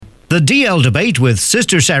The DL Debate with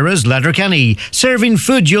Sister Sarah's Letterkenny, serving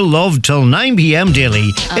food you'll love till 9 p.m.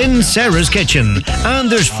 daily in Sarah's Kitchen. And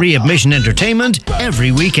there's free admission entertainment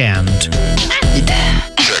every weekend.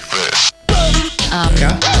 Check this.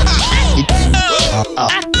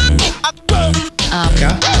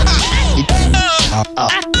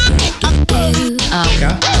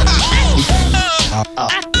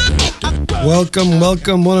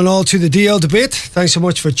 Welcome one and all to the DL Debate. Thanks so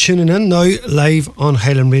much for tuning in. Now live on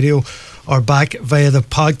Highland Radio or back via the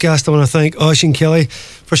podcast. I want to thank Oisín Kelly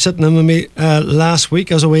for sitting in with me last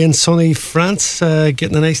week. I was away in sunny France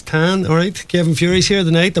getting a nice tan. Alright, Kevin Fury's here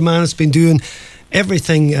tonight. The man has been doing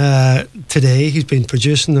everything today. He's been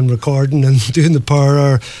producing and recording and doing the power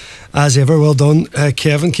hour as ever. Well done,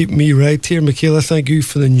 Kevin, keeping me right here. Michaela, thank you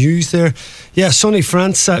for the news there. Yeah, sunny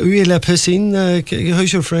France. Où est la piscine?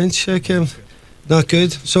 How's your French, Kevin? Not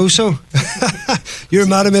good. So you're a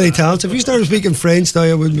man of many talents. If you started speaking French now,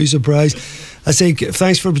 I wouldn't be surprised. I say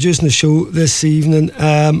thanks for producing the show this evening.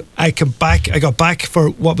 I got back for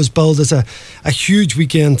what was billed as a huge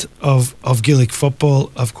weekend of Gaelic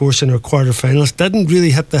football, of course, in our quarter-finals. Didn't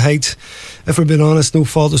really hit the heights, if we're being honest. No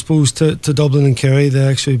fault, I suppose, to Dublin and Kerry. They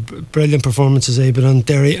actually brilliant performances, Aibin,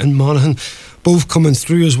 Derry and Monaghan, both coming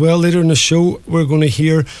through as well. Later in the show, we're going to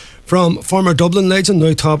hear from former Dublin legend,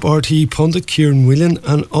 now top RTE pundit Kieran Whelan,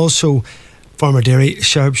 and also former Derry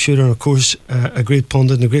sharpshooter, and of course a great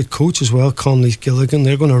pundit and a great coach as well, Conley Gilligan.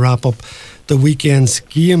 They're going to wrap up the weekend's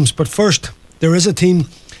games. But first, there is a team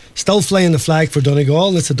still flying the flag for Donegal,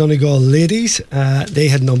 and it's the Donegal ladies. They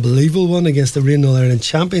had an unbelievable one against the reigning All-Ireland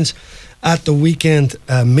champions at the weekend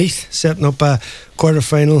meet, setting up a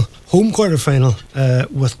home quarter-final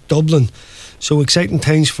with Dublin. So exciting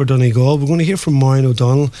times for Donegal. We're going to hear from Maureen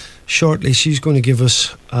O'Donnell shortly. She's going to give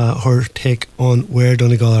us her take on where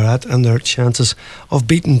Donegal are at and their chances of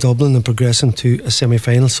beating Dublin and progressing to a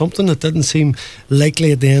semi-final. Something that didn't seem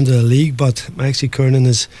likely at the end of the league, but Maxie Kernan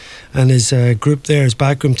and his group there, his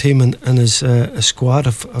backroom team and his squad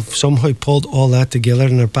have somehow pulled all that together,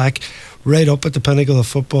 and they're back right up at the pinnacle of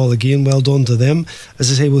football again. Well done to them.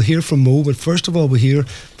 As I say, we'll hear from Mo, but first of all we'll hear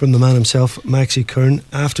from the man himself, Maxie Kern,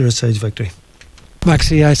 after his side's victory.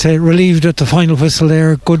 Maxie, I say relieved at the final whistle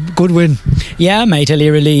there. Good win. Yeah,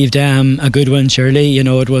 mightily relieved. A good win, surely. You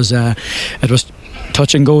know, it was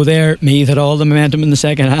touch and go there. Meath had all the momentum in the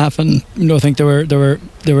second half, and I think they were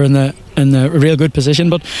in a real good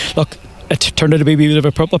position. But look, it turned out to be a bit of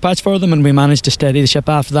a purple patch for them, and we managed to steady the ship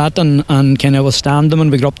after that and kind of withstand them,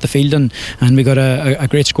 and we got up the field and we got a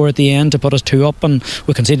great score at the end to put us 2 up, and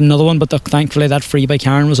we conceded another one, but thankfully that free by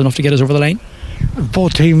Karen was enough to get us over the line.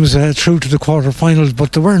 Both teams through to the quarter-finals,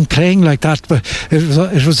 but they weren't playing like that. But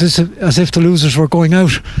it was as if the losers were going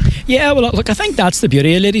out. Yeah, well, look, I think that's the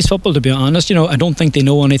beauty of ladies' football. To be honest, I don't think they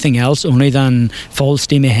know anything else only than full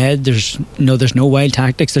steam ahead. There's no wild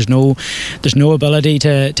tactics. There's no ability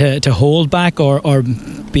to hold back or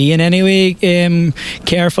be in any way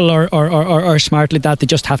careful or smart like that. They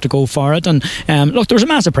just have to go for it. And look, there was a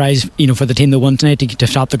massive prize, for the team that won tonight to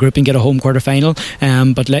stop the group and get a home quarter-final.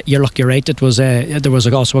 But you're right. It was. There was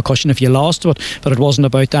also a cushion if you lost, but it wasn't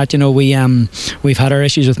about that. We've had our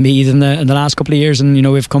issues with Meath in the last couple of years, and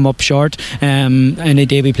we've come up short any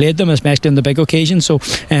day we played them, especially on the big occasions. So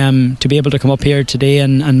to be able to come up here today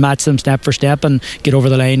and match them step for step and get over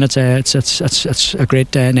the line, it's a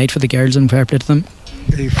great night for the girls, and fair play to them.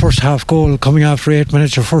 The first half goal coming after 8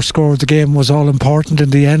 minutes, your first score of the game, was all important in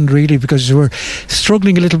the end, really, because you were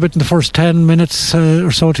struggling a little bit in the first 10 minutes or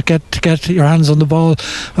so to get your hands on the ball,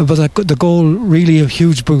 but the goal really a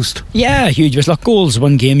huge boost. Yeah, huge boost. Look, goals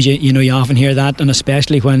win games. You often hear that, and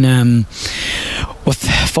especially when with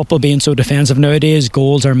football being so defensive nowadays,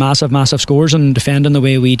 goals are massive scores, and defending the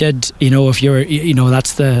way we did, if you're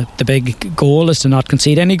that's the big goal, is to not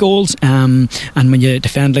concede any goals, and when you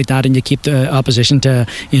defend like that and you keep the opposition to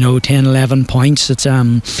 10-11 points, it's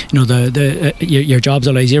your job's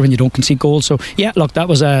a lot easier when you don't concede goals. So yeah, look, that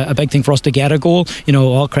was a big thing for us to get a goal.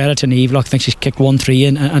 All credit to Niamh. Look, I think she's kicked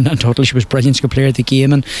 1-3 and totally she was brilliant. She's a good player of the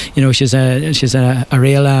game, and she's a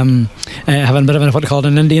real having a bit of what they call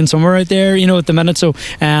an Indian summer out there at the minute. So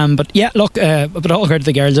but yeah, look, but all credit to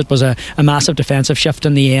the girls. It was a massive defensive shift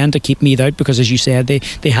in the end to keep Meath out, because as you said,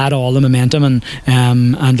 they had all the momentum,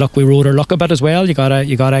 and look, we rode our luck a bit as well. You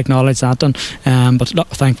gotta acknowledge that, and but look,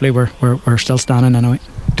 thankfully we're still standing anyway.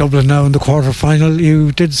 Dublin now in the quarter-final.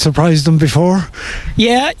 You did surprise them before?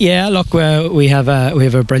 Yeah. Look, we have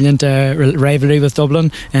a brilliant rivalry with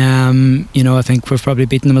Dublin. I think we've probably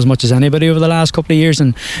beaten them as much as anybody over the last couple of years,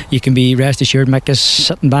 and you can be rest assured Mick is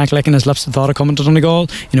sitting back licking his lips at the thought of coming to Donegal.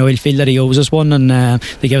 He'll feel that he owes us one, and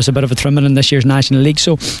they give us a bit of a trimming in this year's National League.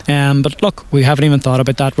 So, but look, we haven't even thought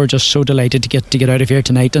about that. We're just so delighted to get out of here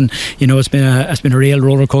tonight, and it's been a real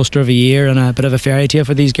roller coaster of a year and a bit of a fairy tale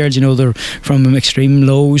for these girls. They're from extreme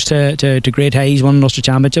lows to great highs. Won an Ulster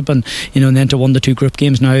Championship, and then to win the 2 group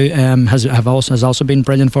games now has also been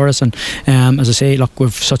brilliant for us. And as I say, look,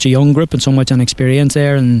 we've such a young group and so much inexperience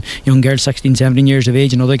there, and young girls 16, 17 years of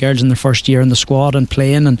age, and other girls in their first year in the squad and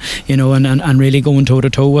playing, and and really going toe to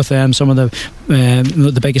toe with some of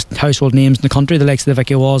the biggest household names in the country, the likes of the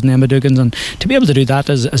Vicky Walls and Emma Dugans, and to be able to do that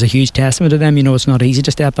is a huge testament to them. It's not easy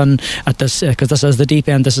to step in at this, because this is the deep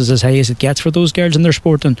end. This is as high as it gets for those girls in their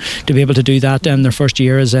sport, and to be able to do that in their first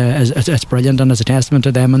year is it's brilliant, and it's a testament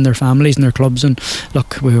to them and their families and their clubs. And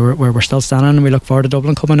look, we're still standing, and we look forward to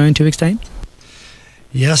Dublin coming now in 2 weeks' time.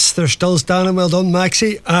 Yes, they're still standing. Well done,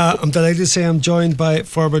 Maxie. I'm delighted to say I'm joined by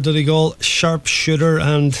former Donegal sharpshooter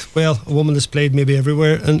and, well, a woman that's played maybe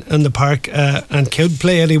everywhere in the park and could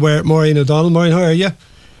play anywhere. Maureen O'Donnell. Maureen, how are you?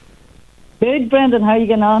 Good, Brendan. How are you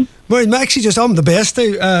getting on? Maureen, Maxie I'm the best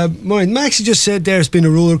now. Maureen, Maxie just said there's been a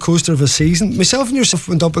roller coaster of a season. Myself and yourself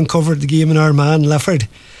went up and covered the game in Armagh, Lifford.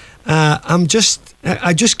 I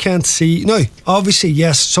just can't see. Now, obviously,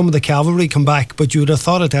 yes, some of the cavalry come back, but you would have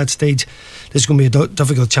thought at that stage this is going to be a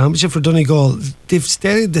difficult championship for Donegal. They've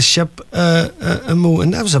steadied the ship,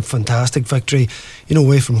 and that was a fantastic victory,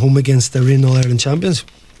 away from home against the reigning All-Ireland champions.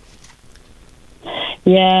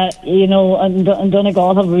 Yeah, and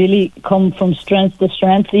Donegal have really come from strength to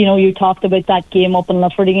strength. You talked about that game up in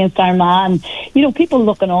Lifford against Armagh, and people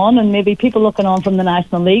looking on, and maybe people looking on from the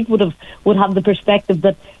National League would have the perspective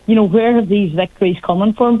that where have these victories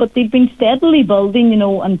coming from? But they've been steadily building,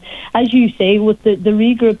 and as you say, with the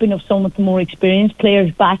regrouping of some of the more experienced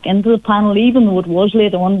players back into the panel, even though it was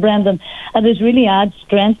late on, Brendan, it has really added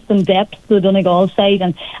strength and depth to the Donegal side,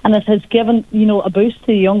 and it has given a boost to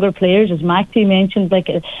the younger players, as Maxie mentioned. Like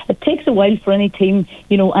it takes a while for any team,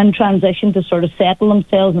 in transition to sort of settle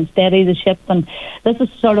themselves and steady the ship, and this is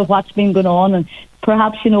sort of what's been going on. And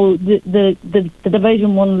perhaps the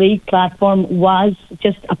Division 1 League platform was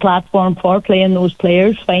just a platform for playing those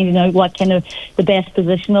players, finding out what kind of the best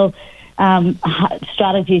positional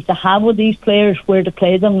strategies to have with these players, where to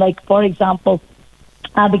play them. Like, for example,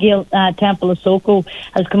 Abigail Temple-Osoko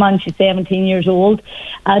has come on. She's 17 years old.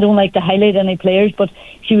 I don't like to highlight any players, but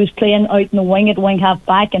she was playing out in the wing at wing half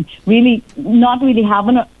back, and really not really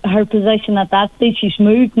having her position at that stage. She's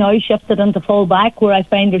moved now, shifted into full back, where I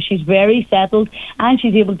find her she's very settled and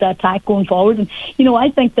she's able to attack going forward. And I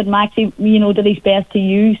think that Maxie did his best to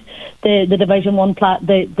use the Division 1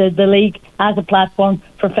 the league as a platform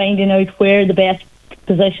for finding out where the best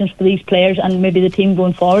positions for these players and maybe the team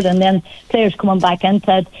going forward, and then players coming back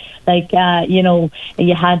into it, like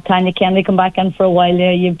you had Tanya Kennedy come back in for a while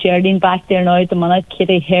there, you have Geraldine back there now at the minute,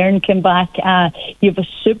 Katie Hearn came back, you have a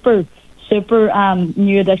super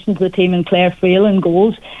new addition to the team in Claire Frail in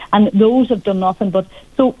goals, and those have done nothing but.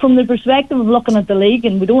 So from the perspective of looking at the league,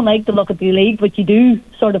 and we don't like to look at the league, but you do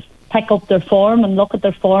sort of pick up their form and look at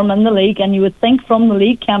their form in the league, and you would think from the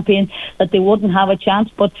league campaign that they wouldn't have a chance,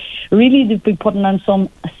 but really they've been putting in some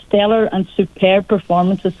stellar and superb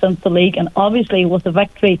performances since the league, and obviously with the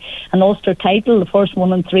victory, an Ulster title, the first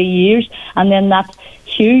one in 3 years, and then that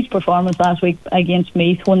huge performance last week against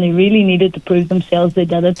Meath when they really needed to prove themselves. They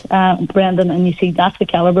did it, Brendan, and you see that's the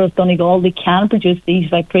calibre of Donegal. They can produce these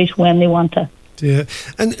victories when they want to. Yeah,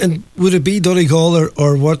 and would it be Donegal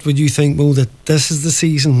or what would you think, Mo, that this is the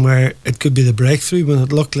season where it could be the breakthrough, when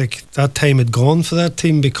it looked like that time had gone for that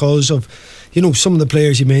team because of some of the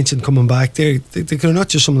players you mentioned coming back there? They're not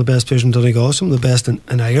just some of the best players in Donegal, some of the best in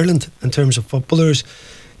Ireland in terms of footballers.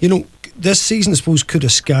 This season I suppose could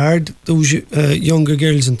have scarred those younger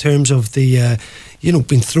girls in terms of the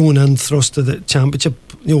being thrown in thrust to the championship,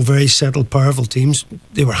 very settled, powerful teams.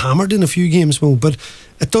 They were hammered in a few games, Mo, but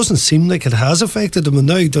it doesn't seem like it has affected them, and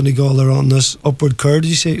now Donegal are on this upward curve,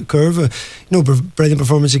 brilliant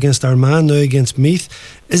performance against Armagh, now against Meath.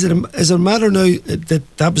 Is it a matter now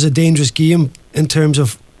that was a dangerous game in terms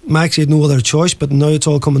of Maxie had no other choice, but now it's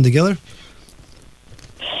all coming together?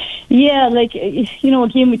 Yeah,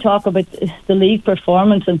 again we talk about the league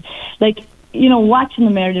performance, and watching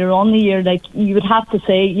them earlier on the year, you would have to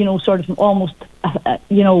say, sort of almost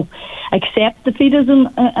accept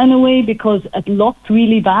defeatism in a way, because it looked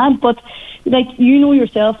really bad. But like, you know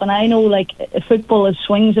yourself, and I know, like, football is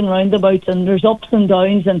swings and roundabouts, and there's ups and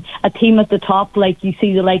downs, and a team at the top, like you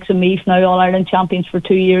see the likes of Meath now, All-Ireland champions for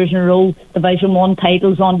 2 years in a row, Division 1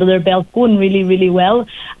 titles under their belt, going really, really well,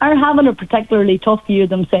 are having a particularly tough year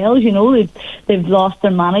themselves. They've lost their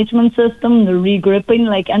management system, they're regrouping,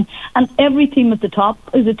 and every team at the top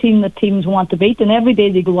is a team that teams want to beat, and every day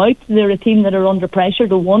they go out, they're a team that are under pressure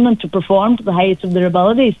to win and to perform to the highest of their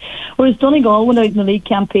abilities. Whereas Donegal went out in the league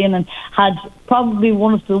campaign and had probably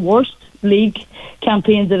one of the worst league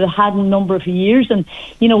campaigns that it had in a number of years, and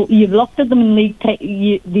you've looked at them in league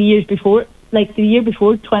the years before, like the year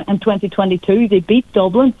before in 2022 they beat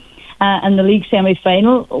Dublin in the league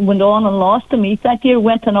semi-final, went on and lost to Meath that year,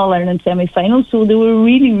 went to an All-Ireland semi-final, so they were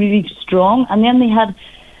really, really strong. And then they had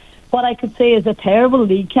what I could say is a terrible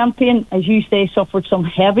league campaign, as you say, suffered some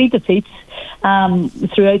heavy defeats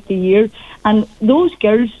throughout the year, and those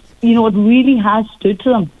girls, it really has stood to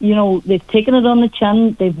them. They've taken it on the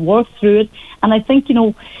chin, they've worked through it, and I think,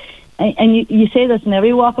 and you say this in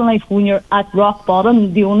every walk in life, when you're at rock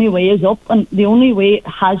bottom, the only way is up, and the only way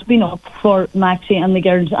has been up for Maxie and the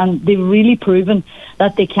girls, and they've really proven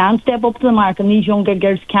that they can step up to the mark, and these younger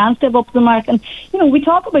girls can step up to the mark. And, we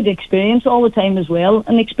talk about experience all the time as well,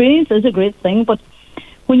 and experience is a great thing, but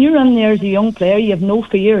when you're in there as a young player, you have no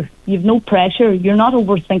fear, you have no pressure, you're not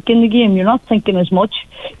overthinking the game, you're not thinking as much,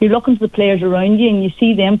 you're looking to the players around you and you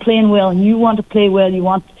see them playing well and you want to play well, you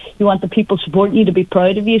want the people supporting you to be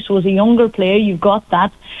proud of you. So as a younger player, you've got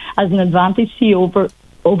that as an advantage to you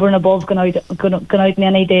over and above going out in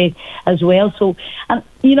any day as well. So, and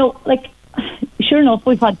sure enough,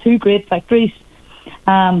 we've had two great victories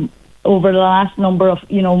over the last number of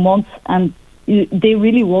months, and they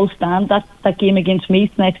really will stand that game against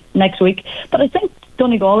Meath next week. But I think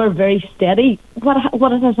Donegal are very steady. What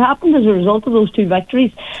has happened as a result of those two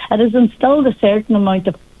victories, it has instilled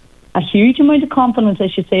a huge amount of confidence, I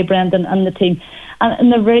should say, Brendan, and the team.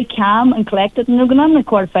 And they're very calm and collected, and they're going on in the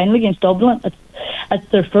quarter-final against Dublin. It's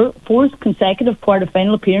their fourth consecutive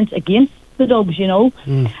quarter-final appearance against the Dubs,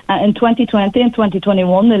 In 2020 and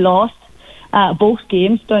 2021, they lost both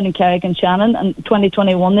games down in Carrick and Shannon, and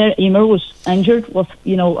 2021 there, Emer was injured with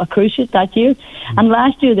a cruciate that year, and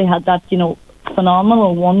last year they had that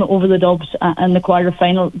phenomenal one over the Dubs in the quarter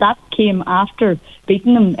final. That came after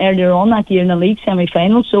beating them earlier on that year in the league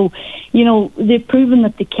semi-final. So they've proven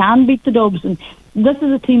that they can beat the Dubs, and this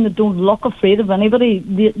is a team that don't look afraid of anybody.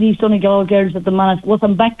 These Donegal girls at the minute, with a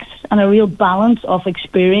mix and a real balance of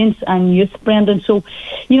experience and youth, Brendan. So,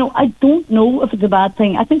 I don't know if it's a bad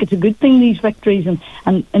thing. I think it's a good thing, these victories,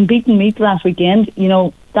 and beating Meath last weekend,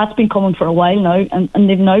 that's been coming for a while now, and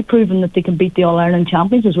they've now proven that they can beat the All-Ireland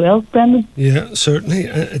champions as well, Brendan. Yeah, certainly.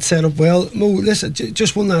 It's set up well. Mo, listen,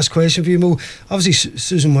 just one last question for you, Mo. Obviously,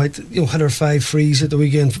 Susan White, had her 5 frees at the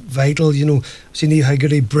weekend, vital. Seen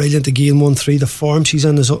Haggerty, brilliant again, 1-3. The form she's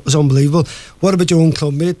in is unbelievable. What about your own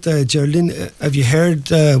clubmate, Geraldine? Have you heard,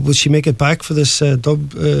 will she make it back for this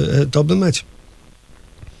Dublin match?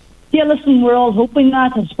 Yeah, listen, we're all hoping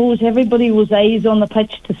that. I suppose everybody was eyes on the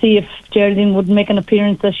pitch to see if Geraldine would make an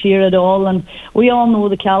appearance this year at all, and we all know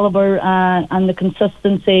the calibre and the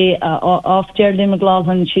consistency of Geraldine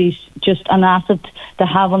McLaughlin. She's just an asset to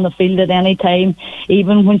have on the field at any time,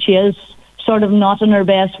 even when she is sort of not in her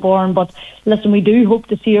best form. But listen, we do hope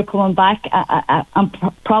to see her coming back. I'm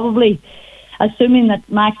probably assuming that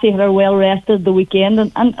Maxie had her well rested the weekend,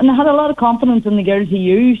 and I had a lot of confidence in the girls he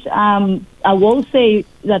used. I will say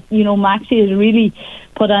that Maxie has really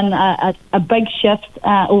put in a big shift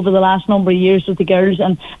over the last number of years with the girls,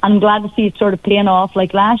 and I'm glad to see it sort of paying off.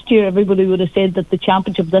 Like last year, everybody would have said that the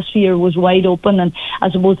championship this year was wide open, and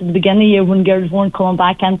I suppose at the beginning of the year when girls weren't coming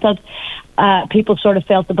back into it, people sort of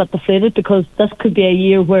felt a bit deflated, because this could be a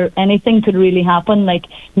year where anything could really happen. Like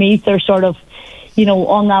Meath are sort of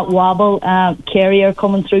on that wobble, Carrier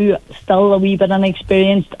coming through, still a wee bit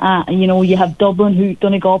inexperienced. You have Dublin, who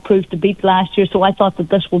Donegal proved to beat last year, so I thought that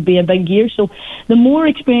this would be a big year. So the more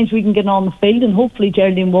experience we can get on the field, and hopefully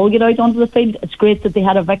Geraldine will get out onto the field. It's great that they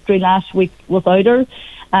had a victory last week without her.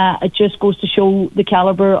 It just goes to show the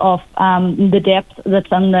calibre of the depth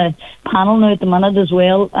that's in the panel now at the minute as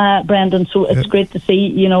well, Brendan. So it's great to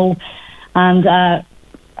see, and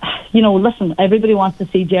listen, everybody wants to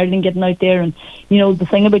see Geraldine getting out there, and the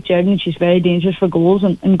thing about Geraldine, she's very dangerous for goals,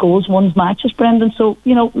 and goals wins matches, Brendan. So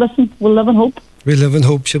listen, we'll live in hope. We live in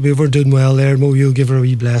hope. She'll be over doing well there, Mo. You'll give her a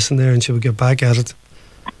wee blessing there, and she'll get back at it.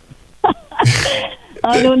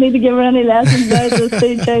 I don't need to give her any lessons now at this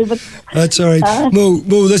stage, but that's all right. Mo,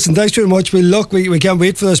 listen, thanks very much. We can't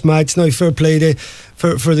wait for this match now. Fair play to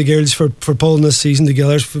for the girls for pulling this season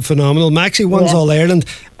together. It's phenomenal. Maxie wins All Ireland,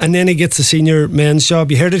 and then he gets the senior men's job.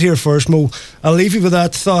 You heard it here first, Mo. I'll leave you with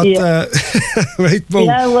that thought. Yeah. Right, Mo?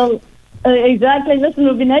 Yeah, well, exactly. Listen, it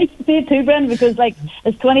would be nice to see it too, Brendan, because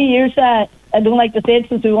it's 20 years. I don't like to say it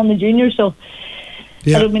since we won the juniors, so.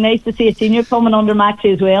 Yeah. It would be nice to see a senior coming under Maxie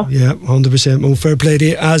as well. Yeah, 100%. Mo, fair play to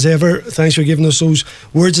you as ever. Thanks for giving us those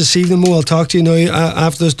words this evening, Mo. I'll talk to you now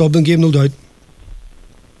after this Dublin game, no doubt.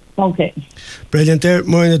 Okay. Brilliant there.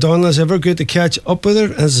 Maureen O'Donnell, as ever, good to catch up with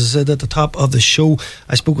her. As I said at the top of the show,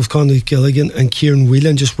 I spoke with Conley Gilligan and Kieran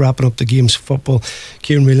Whelan, just wrapping up the game's football.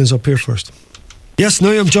 Kieran Whelan's up here first. Yes,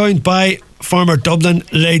 now I'm joined by former Dublin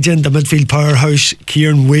legend, the midfield powerhouse,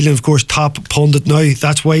 Kieran Whelan, of course, top pundit now.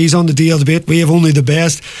 That's why he's on the DL debate. We have only the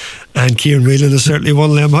best, and Kieran Whelan is certainly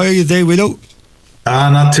one of them. How are you today, Wheelo?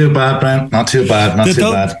 Not too bad, Brent. Not too bad.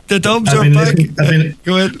 The Dubs are back.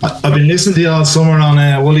 Go ahead. I've been listening to you all summer on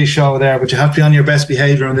a Woolly show there, but you have to be on your best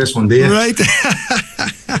behaviour on this one, do you? Right.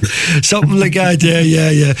 Something like that,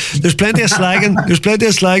 yeah. There's plenty of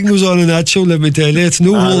slagging goes on in that show, let me tell you. It's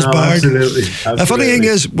no holds barred. Absolutely. The funny thing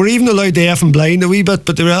is, we're even allowed deaf and blind a wee bit,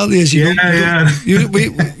 but the reality is you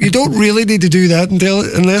don't really need to do that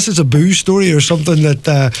unless it's a boo story or something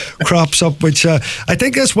that crops up, which I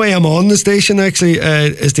think that's why I'm on the station, actually,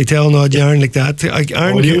 is to tell an odd yarn like that.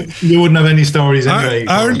 You wouldn't have any stories anyway.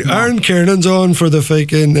 Aaron Kiernan's on for the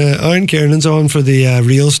faking, Aaron Kiernan's on for the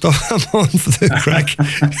real stuff. I'm on for the crack.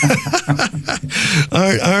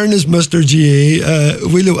 Aaron is Mr. GA.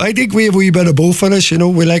 I think we have a wee bit of both in us. You know,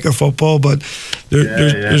 we like our football, but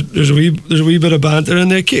there's a wee bit of banter in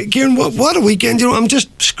there. Kieran, what a weekend! You know, I'm just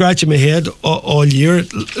scratching my head all year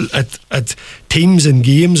at teams and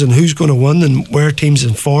games and who's going to win and where teams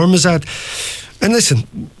in form is at. And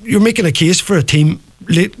listen, you're making a case for a team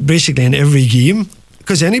basically in every game,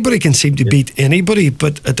 because anybody can seem to beat anybody,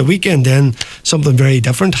 but at the weekend then something very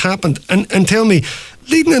different happened. And tell me,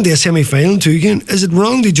 leading into a semi-final too again, is it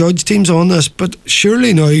wrong to judge teams on this? But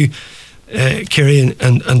surely now Kerry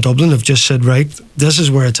and Dublin have just said, right, this is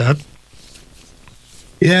where it's at.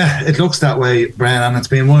 Yeah, it looks that way, Brian, and it's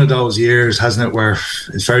been one of those years, hasn't it, where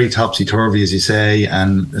it's very topsy-turvy, as you say,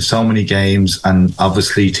 and there's so many games, and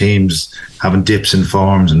obviously teams having dips in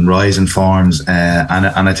forms and rising forms,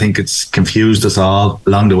 and I think it's confused us all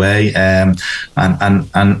along the way, and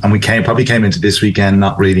we probably came into this weekend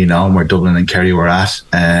not really knowing where Dublin and Kerry were at,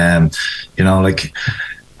 you know, like.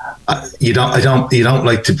 You don't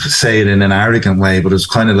like to say it in an arrogant way, but it's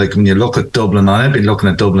kind of like when you look at Dublin. I've been looking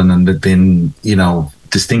at Dublin, and they've been, you know,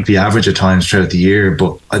 distinctly average at times throughout the year.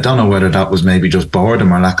 But I don't know whether that was maybe just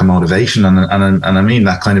boredom or lack of motivation, and I mean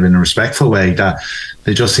that kind of in a respectful way, that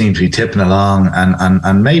they just seem to be tipping along,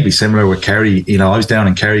 and maybe similar with Kerry. You know, I was down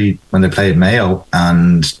in Kerry when they played Mayo,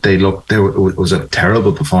 and it was a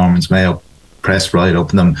terrible performance. Mayo pressed right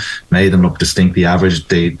up on them, made them look distinctly average.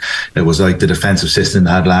 It was like the defensive system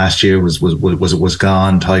they had last year was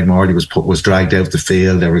gone. Tyg Morley was dragged out the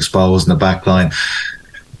field. They were exposed in the back line.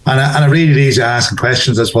 And it really leaves you asking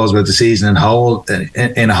questions, I suppose, about the season in whole.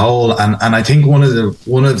 And I think one of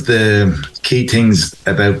the key things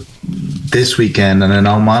about this weekend, and I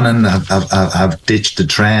know Monaghan have ditched the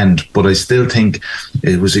trend, but I still think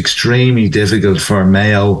it was extremely difficult for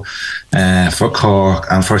Mayo, for Cork,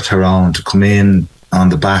 and for Tyrone to come in on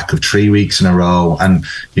the back of 3 weeks in a row, and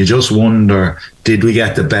you just wonder, did we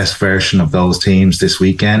get the best version of those teams this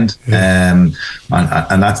weekend? And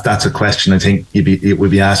that's a question I think we'd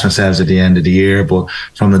be asking ourselves at the end of the year. But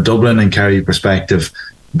from the Dublin and Kerry perspective,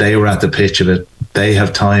 they were at the pitch of it. They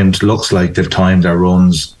have looks like they've timed their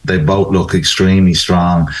runs. They both look extremely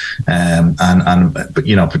strong, but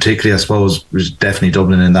you know, particularly I suppose it was definitely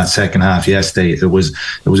Dublin in that second half yesterday. It was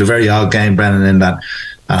a very odd game, Brendan, in that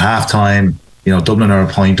at half time, you know, Dublin are a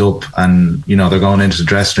point up, and you know they're going into the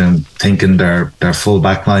dressing room thinking their full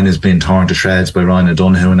back line is being torn to shreds by Ryan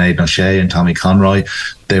O'Donoghue and Aidan O'Shea and Tommy Conroy.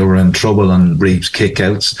 They were in trouble on Reeves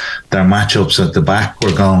kickouts. Their matchups at the back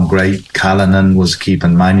were going great. Callanan was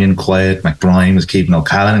keeping Mannion quiet. McBride was keeping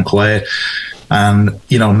O'Callaghan quiet. And,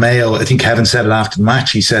 you know, Mayo, I think Kevin said it after the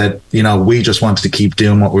match, he said, you know, we just wanted to keep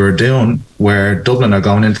doing what we were doing, where Dublin are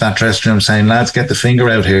going into that dressing room saying, lads, get the finger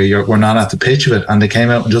out here, we're not at the pitch of it. And they came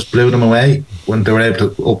out and just blew them away when they were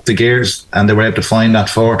able to up the gears, and they were able to find that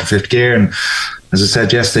fourth or fifth gear. And as I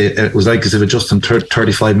said yesterday, it was like as if it just took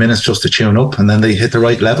 35 minutes just to tune up, and then they hit the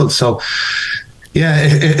right level. So, yeah,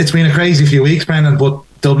 it's been a crazy few weeks, Brendan, but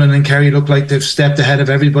Dublin and Kerry look like they've stepped ahead of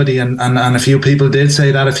everybody, and a few people did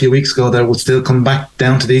say that a few weeks ago, that would still come back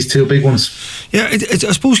down to these two big ones. Yeah, I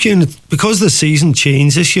suppose, Kieran, because the season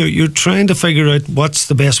changed this year, you're trying to figure out what's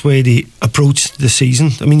the best way to approach the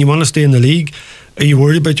season. I mean, you want to stay in the league. Are you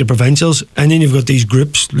worried about your provincials? And then you've got these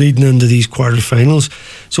groups leading into these quarterfinals.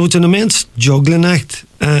 So it's an immense juggling act.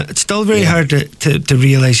 It's still very hard to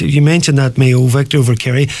realise. You mentioned that Mayo victory over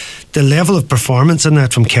Kerry. The level of performance in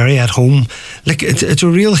that from Kerry at home, like it's a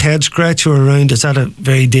real head scratcher around. Is that a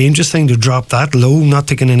very dangerous thing to drop that low? Not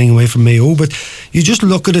taking anything away from Mayo, but you just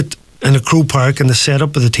look at it in a Croke Park and the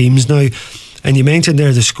setup of the teams now. And you mentioned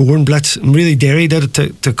there the scoring blitz. And really, Derry did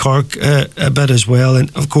it to Cork a bit as well.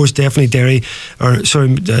 And of course, definitely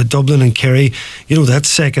Dublin and Kerry. You know, that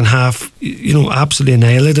second half, you know, absolutely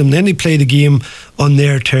annihilated them. Then they play the game on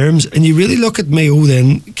their terms. And you really look at Mayo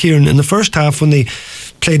then, Kieran, in the first half when they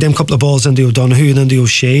played them couple of balls into O'Donoghue and into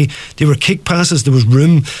O'Shea, they were kick passes, there was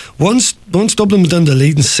room. Once Dublin was in the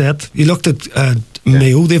leading set, you looked at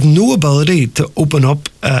Mayo, they have no ability to open up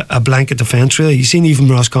a blanket defence, really. You've seen even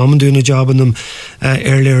Roscommon doing a job on them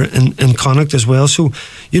earlier in Connacht as well. So,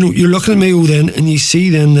 you know, you're looking at Mayo then, and you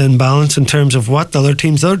see then the imbalance in terms of what the other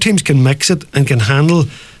teams can mix it and can handle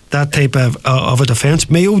that type of a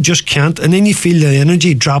defence. Mayo just can't, and then you feel the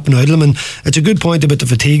energy dropping out of them. And it's a good point about the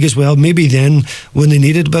fatigue as well. Maybe then when they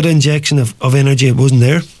needed a bit of injection of energy, it wasn't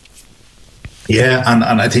there. Yeah,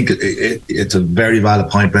 and I think it's a very valid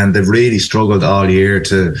point, Ben. They've really struggled all year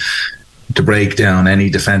to break down any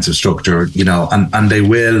defensive structure, you know, and they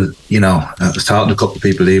will, you know. I was talking to a couple of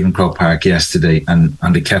people leaving Croke Park yesterday, and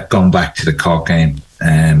they kept going back to the Cork game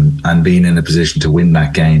and being in a position to win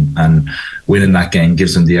that game. And winning that game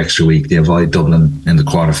gives them the extra week. They avoid Dublin in the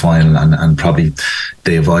quarter-final, and probably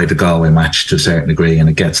they avoid the Galway match to a certain degree, and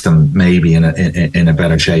it gets them maybe in a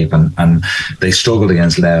better shape. And they struggled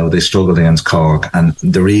against Louth, they struggled against Cork, and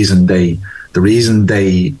the reason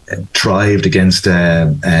they thrived against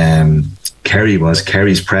Kerry was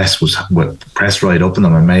Kerry's press was pressed right up on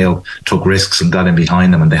them, and Mayo took risks and got in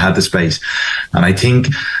behind them, and they had the space. And I think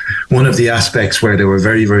one of the aspects where they were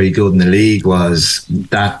very, very good in the league was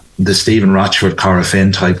that the Stephen Rochford, Cara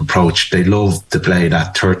Finn type approach. They love to play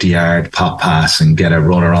that 30-yard pop pass and get a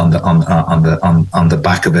runner on the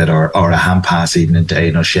back of it, or a hand pass even into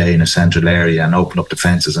Aidan O'Shea in a central area and open up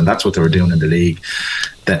defences. And that's what they were doing in the league.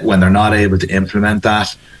 That when they're not able to implement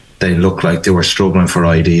that, they look like they were struggling for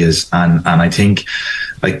ideas, and I think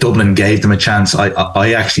like Dublin gave them a chance.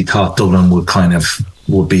 I actually thought Dublin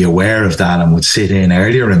would be aware of that and would sit in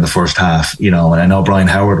earlier in the first half, you know. And I know Brian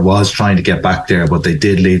Howard was trying to get back there, but they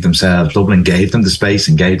did leave themselves. Dublin gave them the space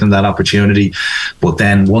and gave them that opportunity, but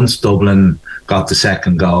then once Dublin got the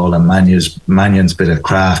second goal, and Mannion's bit of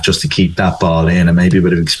craft just to keep that ball in, and maybe a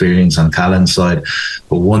bit of experience on Callan's side.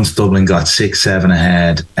 But once Dublin got 6-7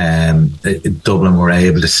 ahead, Dublin were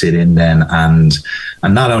able to sit in then, and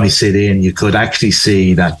not only sit in, you could actually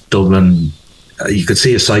see that Dublin. You could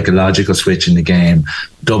see a psychological switch in the game.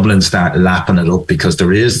 Dublin start lapping it up, because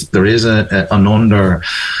there is an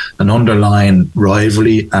underlying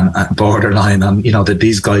rivalry and borderline, and you know that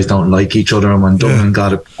these guys don't like each other. And when Dublin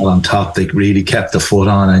got it on top, they really kept the foot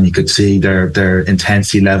on, and you could see their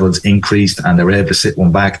intensity levels increased, and they were able to sit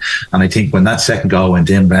one back. And I think when that second goal went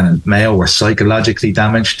in, Brennan, Mayo were psychologically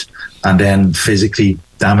damaged and then physically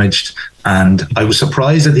damaged. And I was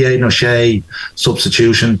surprised at the Aidan O'Shea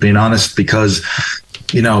substitution, being honest, because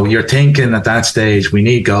you know, you're thinking at that stage, we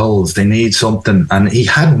need goals, they need something. And he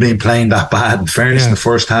hadn't been playing that bad. In fairness, in the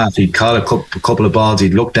first half, he'd caught a couple of balls,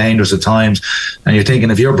 he'd looked dangerous at times. And you're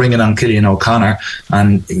thinking, if you're bringing on Cillian O'Connor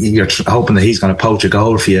and you're hoping that he's going to poach a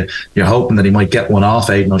goal for you, you're hoping that he might get one off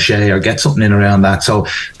Aidan O'Shea or get something in around that. So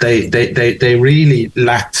they really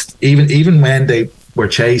lacked, even when they were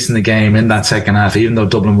chasing the game in that second half, even though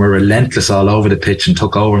Dublin were relentless all over the pitch and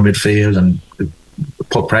took over midfield and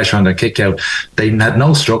put pressure on their kick out, they had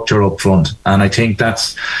no structure up front. And I think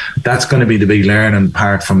that's going to be the big learning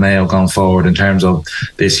part from Mayo going forward in terms of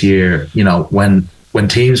this year. You know, when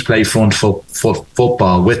teams play front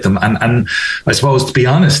football with them, and I suppose, to be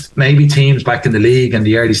honest, maybe teams back in the league in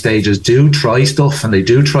the early stages do try stuff, and they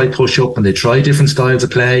do try push up, and they try different styles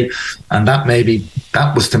of play, and that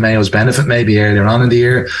was to Mayo's benefit maybe earlier on in the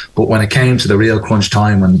year. But when it came to the real crunch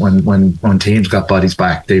time, when teams got bodies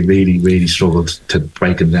back, they really struggled to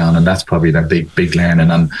break them down, and that's probably their big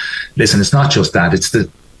learning. And listen, it's not just that; it's the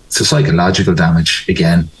it's a psychological damage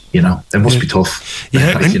again. You know, it must be tough.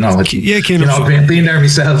 Yeah, like, being there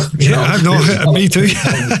myself. Me too.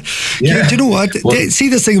 Yeah. Do you know what? See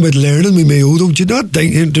this thing about learning with Mayo, though. Do you not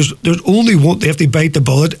think there's only one? They have to bite the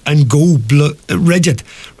bullet and go rigid.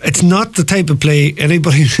 It's not the type of play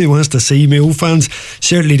anybody who wants to see. Mayo fans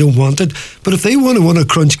certainly don't want it. But if they want to win a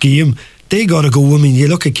crunch game, they got to go. I mean, you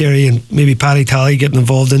look at Kerry and maybe Paddy Talley getting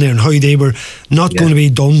involved in there and how they were not going to be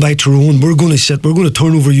done by Tyrone. We're going to sit, we're going to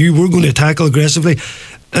turn over you, we're going to tackle aggressively.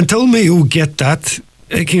 Until Mayo get that,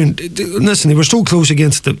 listen, they were so close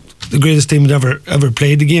against the greatest team that ever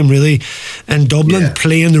played the game, really, and Dublin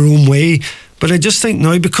playing their own way. But I just think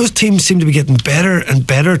now, because teams seem to be getting better and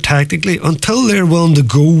better tactically, until they're willing to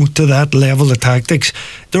go to that level of tactics,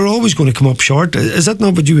 they're always going to come up short. Is that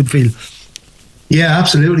not what you would feel? Yeah,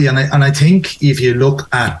 absolutely. And I think if you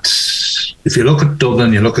look at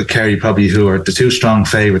Dublin, you look at Kerry, probably, who are the two strong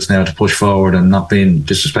favourites now to push forward, and not being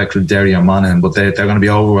disrespectful to Derry or Monaghan, but they're going to be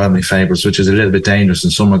overwhelming favourites, which is a little bit dangerous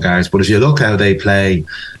in some regards. But if you look how they play,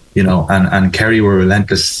 you know, and Kerry were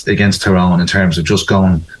relentless against Tyrone in terms of just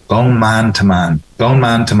going man to man,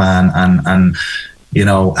 and you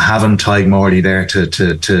know, having Tyg Morley there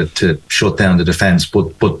to shut down the defence,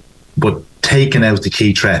 but taking out the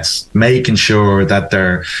key threats, making sure that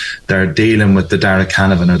they're dealing with the Dara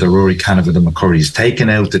Canavan or the Rory Canavan, the McCurrys, taking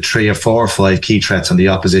out the 3 or 4 or 5 key threats on the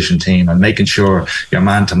opposition team, and making sure you're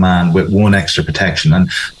man to man with one extra protection. And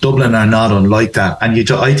Dublin are not unlike that. And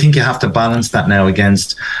I think you have to balance that now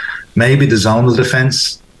against maybe the zonal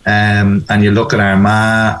defence. And you look at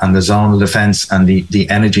Armagh and the zonal defence and the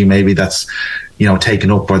energy maybe that's, you know, taken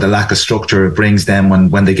up, or the lack of structure it brings them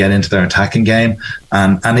when they get into their attacking game,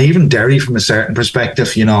 and even Derry from a certain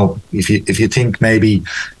perspective. You know, if you think maybe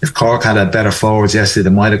if Cork had a better forwards yesterday,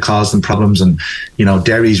 they might have caused them problems. And you know,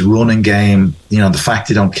 Derry's running game, you know, the fact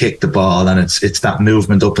they don't kick the ball, and it's that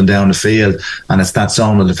movement up and down the field, and it's that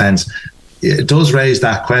zonal defence, it does raise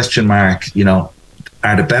that question mark. You know,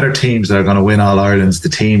 are the better teams that are going to win All Irelands the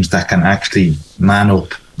teams that can actually man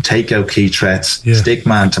up, take out key threats, stick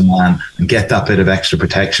man to man, and get that bit of extra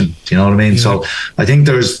protection? Do you know what I mean? So I think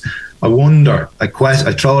I wonder, I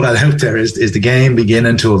throw that out there, is the game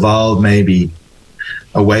beginning to evolve maybe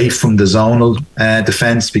away from the zonal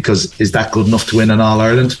defence, because is that good enough to win an All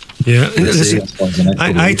Ireland? Yeah,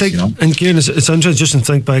 I think, and Kieran, it's interesting just to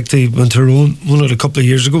think back to when Tyrone won it a couple of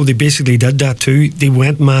years ago. They basically did that too. They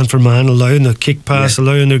went man for man, allowing the kick pass,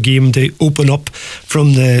 allowing their game to open up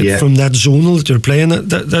from that zonal that they're playing.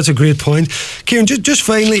 That's a great point, Kieran. Just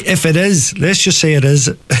finally, if it is, let's just say it is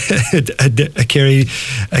a Kerry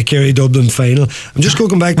Dublin final. I'm just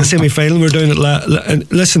going back to the semi-final. We're doing it.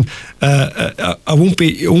 And listen, I won't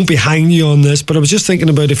be hanging you on this, but I was just thinking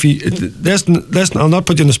about, if you listen, I'll not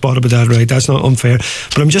put you on the spot about that, right? That's not unfair.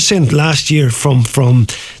 But I'm just saying, last year from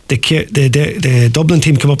the Dublin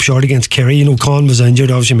team come up short against Kerry. You know, Conn was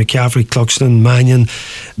injured, obviously McCaffrey, Cluxton, Mannion,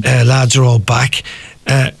 lads are all back.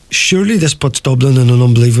 Surely this puts Dublin in an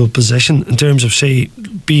unbelievable position in terms of, say,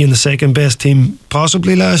 being the second best team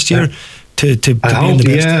possibly last year. I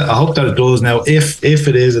hope that it does. Now, if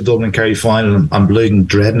it is a Dublin Kerry final, I'm bleeding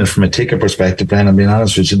dreading it from a ticket perspective, Brendan. I'm being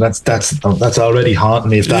honest with you. That's already haunting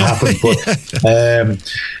me if that happens. But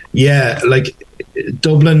like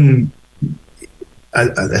Dublin, I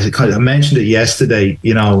mentioned it yesterday.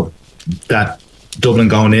 You know, that Dublin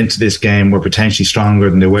going into this game were potentially stronger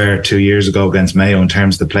than they were 2 years ago against Mayo in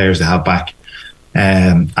terms of the players they have back,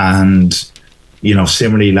 and. You know,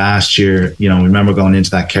 similarly last year, you know, remember going into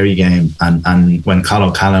that Kerry game, and when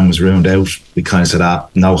Colin Callan was ruled out, we kind of said,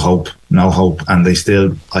 no hope. And they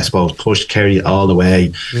still, I suppose, pushed Kerry all the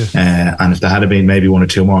way. And if there had been maybe 1 or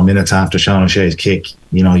 2 more minutes after Sean O'Shea's kick,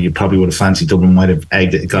 you know, you probably would have fancied Dublin might have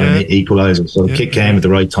got an equaliser. So the kick came at the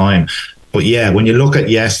right time. But yeah, when you look at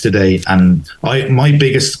yesterday, and my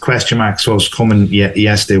biggest question marks was coming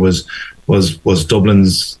yesterday was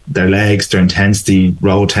Dublin's, their legs, their intensity,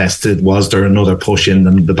 road tested. Was there another push in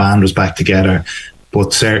them? The band was back together.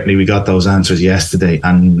 But certainly we got those answers yesterday.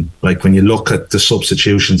 And like when you look at the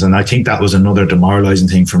substitutions, and I think that was another demoralising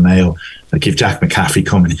thing for Mayo. Like if Jack McCaffrey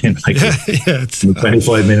coming in, like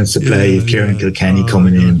 25 minutes to play, if Kieran Kilkenny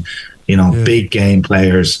coming in, you know, big game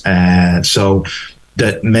players. So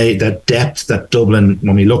that depth that Dublin,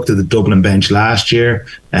 when we looked at the Dublin bench last year,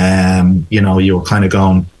 you know, you were kind of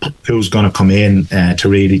going, who's going to come in to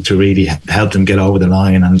really help them get over the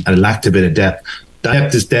line, and it lacked a bit of depth. That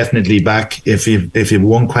depth is definitely back. If you've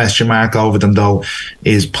one question mark over them though,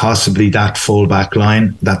 is possibly that full back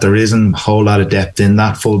line, that there isn't a whole lot of depth in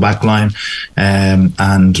that full back line.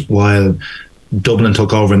 And while Dublin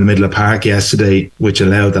took over in the middle of the park yesterday, which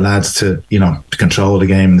allowed the lads to control the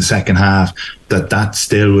game in the second half, that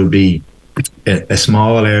still will be a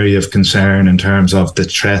small area of concern in terms of the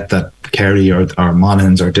threat that Kerry or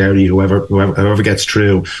Monaghan's or Derry, whoever gets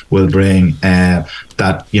through, will bring.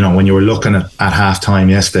 That when you were looking at half time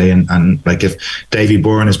yesterday, and like if Davy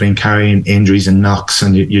Byrne has been carrying injuries and knocks,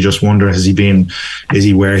 and you just wonder, is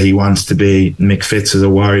he where he wants to be? Mick Fitz is a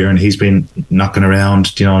warrior, and he's been knocking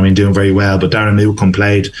around, doing very well. But Darren Newcombe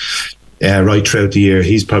played right throughout the year.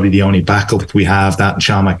 He's probably the only backup we have. That and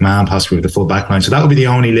Sean McMahon possibly with the full back line. So that would be the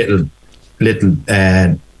only little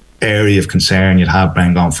area of concern you'd have,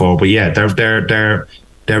 Bren, going forward. But yeah,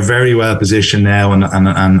 they're very well positioned now,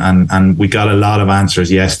 and we got a lot of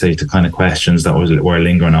answers yesterday to kind of questions that were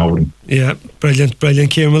lingering over them. Yeah, brilliant,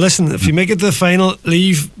 Kieran. Well, listen, if you make it to the final,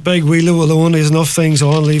 leave Big Wheelo alone. There's enough things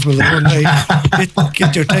on. Leave him alone.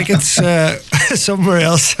 Get your tickets somewhere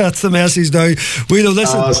else. That's the message now. Wheelo,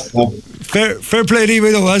 listen, fair play to you,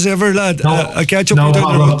 Wheelo, as ever, lad. I'll catch up with you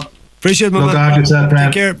down the road. Appreciate it, my man. Look after yourself,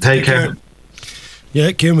 Bren. Take care.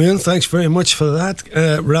 Yeah, Kieran, thanks very much for that.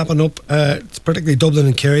 Wrapping up, it's particularly Dublin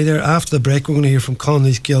and Kerry there. After the break, we're going to hear from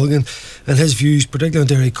Conley Gilligan and his views, particularly on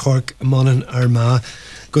Derry, Cork, Monaghan, Armagh,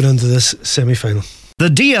 going into this semi-final. The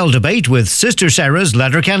DL debate with Sister Sarah's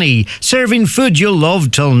Letterkenny, serving food you'll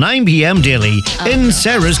love till 9 p.m. daily in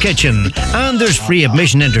Sarah's Kitchen. And there's free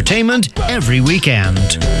admission entertainment every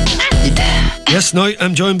weekend. Yes, now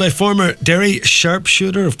I'm joined by former Derry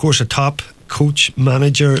sharpshooter, of course a top coach,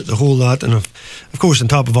 manager, the whole lot, and of course on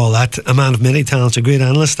top of all that, a man of many talents, a great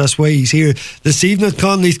analyst. That's why he's here this evening.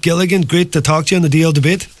 Conley Gilligan, great to talk to you on the DL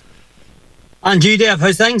debate. And you, Dave,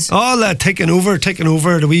 how's things? Oh, lad, taking over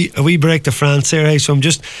a wee break to France there, so I'm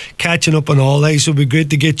just catching up on all that. So it'd be great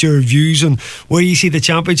to get your views on where you see the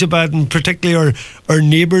championship at, and particularly our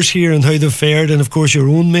neighbours here and how they've fared, and of course your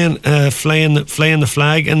own men flying the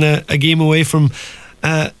flag in a game away from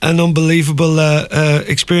an unbelievable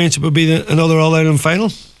experience. It would be another All-Ireland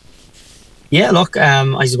final. Yeah, look,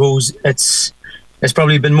 I suppose it's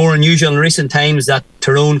probably been more unusual in recent times that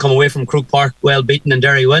Tyrone come away from Croke Park well beaten and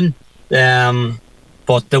Derry win.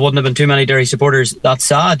 But there wouldn't have been too many Derry supporters. That's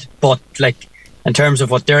sad. But like in terms of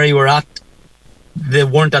what Derry were at, they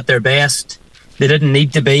weren't at their best. They didn't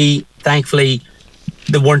need to be. Thankfully,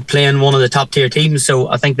 they weren't playing one of the top tier teams, so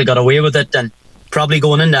I think they got away with it. And probably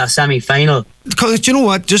going into a semi-final. Do you know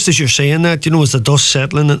what, just as you're saying that, as the dust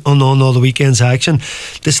settling on all the weekend's action,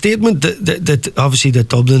 the statement that obviously that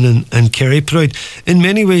Dublin and Kerry put out, in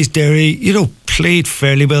many ways Derry played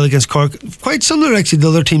fairly well against Cork, quite similar actually to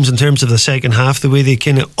other teams in terms of the second half, the way they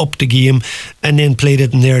kind of upped the game and then played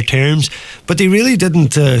it in their terms, but they really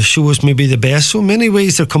didn't show us maybe the best. So in many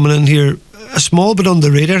ways they're coming in here a small bit under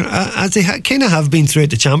the radar, as they kind of have been throughout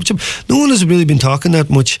the championship. No one has really been talking that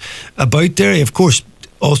much about Derry. Of course,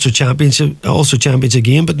 also champions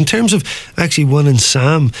again, but in terms of actually winning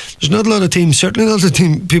Sam, there's not a lot of teams, certainly not a lot of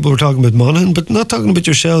team people were talking about Monaghan, but not talking about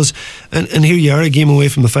yourselves, and here you are, a game away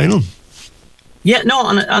from the final. Yeah, no,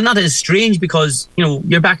 and that is strange because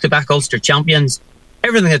you're back-to-back Ulster champions.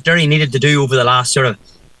 Everything that Derry needed to do over the last sort of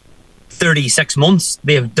 36 months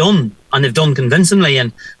they've done, and they've done convincingly.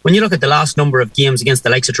 And when you look at the last number of games against the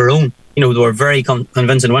likes of Tyrone, they were very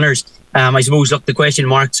convincing winners. I suppose, look, the question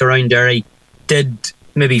marks around Derry did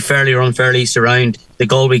maybe fairly or unfairly surround the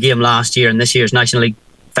Galway game last year and this year's National League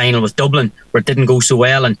final with Dublin, where it didn't go so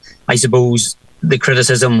well. And I suppose the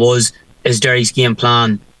criticism was, is Derry's game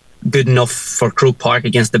plan good enough for Croke Park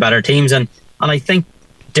against the better teams? And I think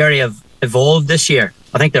Derry have evolved this year.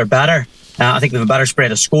 I think they're better. I think they have a better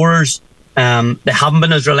spread of scorers. They haven't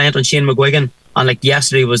been as reliant on Shane McGuigan. And like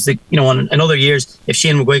yesterday was in other years, if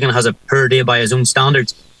Shane McGuigan has a poor day by his own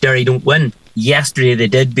standards, Derry don't win. Yesterday they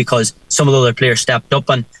did, because some of the other players stepped up,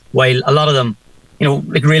 and while a lot of them,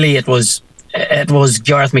 really it was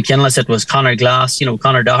Gareth McKinless, it was Conor Glass,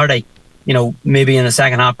 Conor Doherty, maybe in the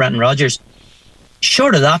second half Brenton Rodgers.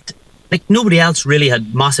 Short of that, nobody else really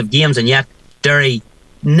had massive games, and yet Derry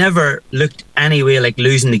never looked anyway like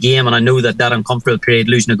losing the game. And I know that uncomfortable period,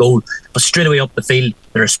 losing a goal, but straight away up the field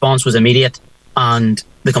the response was immediate, and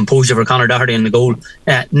the composure for Conor Doherty in the goal,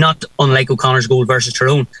 not unlike O'Connor's goal versus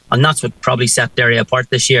Tyrone, and that's what probably set Derry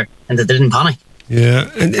apart this year, and they didn't panic.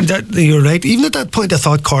 Yeah, and that, you're right. Even at that point I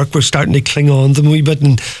thought Cork were starting to cling on them a wee bit,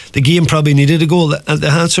 and the game probably needed a goal. The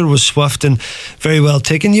answer was swift and very well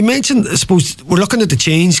taken. You mentioned, I suppose, we're looking at the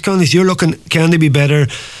change, Connie. You're looking, can they be better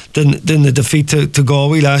than the defeat to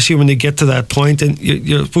Galway last year when they get to that point? And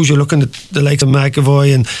I suppose you're looking at the likes of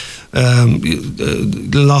McAvoy and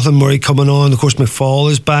Lachlan Murray coming on, of course McFall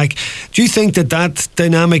is back. Do you think that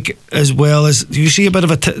dynamic, as well as, do you see a bit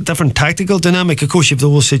of a different tactical dynamic? Of course you have the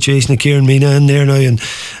whole situation of Kieran Mina in there now,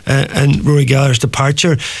 and Rory Gallagher's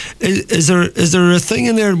departure. Is there a thing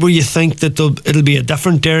in there where you think that it'll be a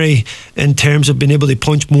different Derry in terms of being able to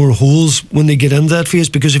punch more holes when they get into that phase?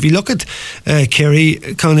 Because if you look at Kerry,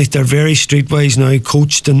 Connie, they're very streetwise now,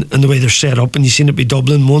 coached, and the way they're set up, and you've seen it be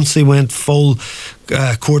Dublin once they went full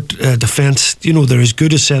court defence. They're as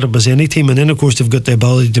good a setup as any team, and then of course they've got the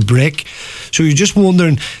ability to break. So you're just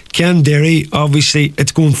wondering, can Derry, obviously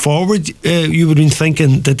it's going forward, you would have been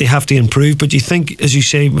thinking that they have to improve, but you think, as you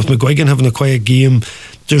say, with McGuigan having a quiet game,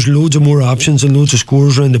 there's loads of more options and loads of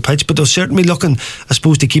scores around the pitch, but they're certainly looking, I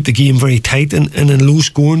suppose, to keep the game very tight and in a low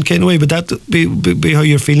scoring kind of way. Would that be how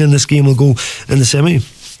you're feeling this game will go in the semi?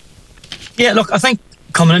 Yeah, look, I think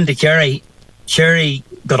coming into Kerry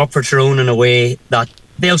got up for Tyrone in a way that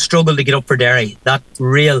they'll struggle to get up for Derry. That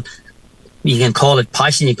real, you can call it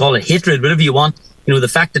passion, you call it hatred, whatever you want. The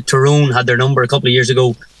fact that Tyrone had their number a couple of years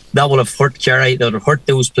ago, that would have hurt Kerry, that would have hurt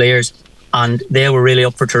those players, and they were really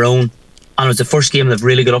up for Tyrone. And it was the first game they've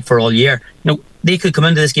really got up for all year. They could come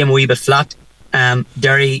into this game a wee bit flat.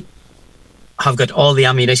 Derry have got all the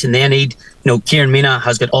ammunition they need. Kieran Mina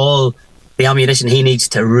has got all the ammunition he needs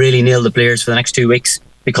to really nail the players for the next 2 weeks,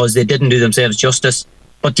 because they didn't do themselves justice.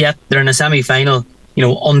 But yet they're in a semi-final,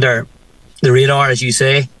 under the radar, as you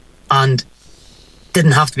say, and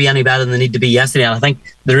didn't have to be any better than they need to be yesterday. And I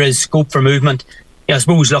think there is scope for movement. I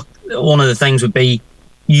suppose, look, one of the things would be,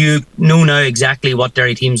 you know now exactly what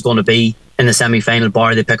Derry team's going to be in the semi-final,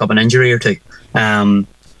 bar they pick up an injury or two. And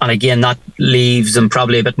again, that leaves them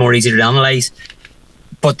probably a bit more easier to analyse.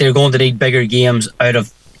 But they're going to need bigger games out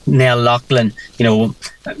of Neil Loughlin,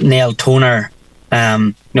 Neil Toner.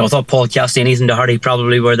 I thought Paul Cassidy and Ethan Doherty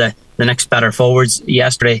probably were the next better forwards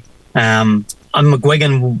yesterday. And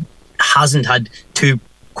McGuigan hasn't had 2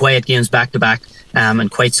 quiet games back to back in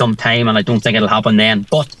quite some time, and I don't think it'll happen then.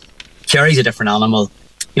 But Kerry's a different animal.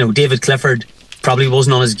 David Clifford probably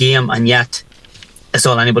wasn't on his game, and yet that's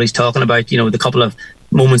all anybody's talking about. The couple of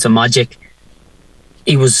moments of magic,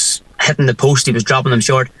 he was hitting the post, he was dropping them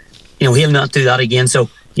short. He'll not do that again. So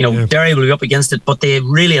Derry will be up against it, but they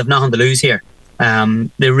really have nothing to lose here.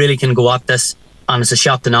 They really can go at this, and it's a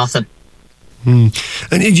shot to nothing. And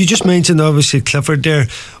you just mentioned obviously Clifford there.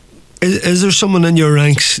 Is there someone in your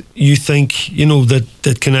ranks you think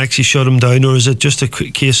that can actually shut him down, or is it just a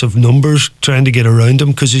case of numbers trying to get around him?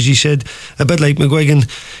 Because as you said, a bit like McGuigan,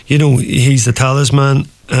 he's the talisman.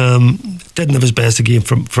 Didn't have his best game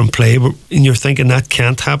from play, and you're thinking that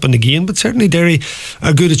can't happen again. But certainly Derry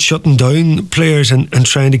are good at shutting down players and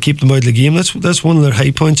trying to keep them out of the game. That's one of their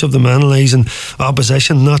high points of them, analysing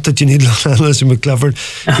opposition. Not that you need analysing with Clifford.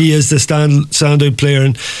 He is the standout player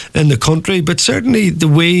in the country, but certainly the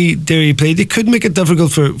way Derry played, they could make it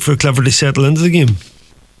difficult for Clifford to settle into the game.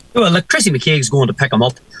 Well, like Chrissy McKaig's going to pick him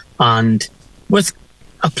up, and with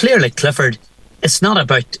a player like Clifford, it's not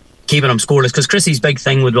about keeping him scoreless, because Chrissy's big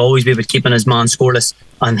thing would always be about keeping his man scoreless,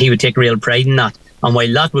 and he would take real pride in that. And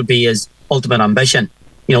while that would be his ultimate ambition,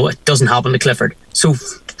 it doesn't happen to Clifford. So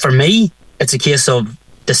for me, it's a case of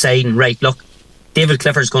deciding, right, look, David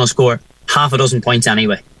Clifford's going to score half a dozen points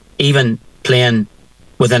anyway, even playing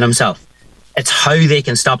within himself. It's how they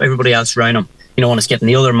can stop everybody else around him, and it's getting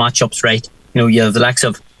the other matchups right. You have the likes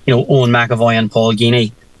of Owen McAvoy and Paul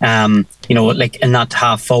Geaney, like in that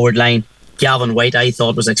half forward line. Gavin White, I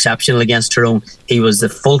thought, was exceptional against Tyrone. He was the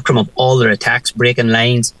fulcrum of all their attacks, breaking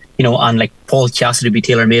lines, and like Paul Cassidy would be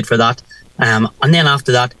tailor-made for that. And then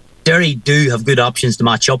after that, Derry do have good options to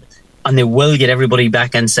match up, and they will get everybody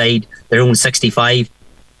back inside their own 65.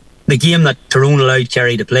 The game that Tyrone allowed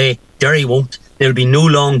Kerry to play, Derry won't. There'll be no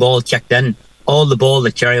long ball kicked in. All the ball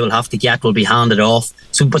that Kerry will have to get will be handed off.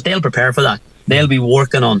 But they'll prepare for that. They'll be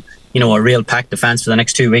working on, a real packed defence for the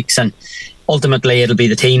next 2 weeks, and ultimately it'll be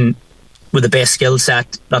the team with the best skill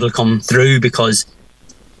set that'll come through, because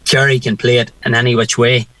Kerry can play it in any which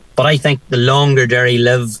way. But I think the longer Derry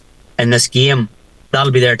live in this game,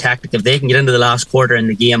 that'll be their tactic. If they can get into the last quarter in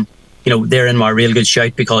the game, they're in my real good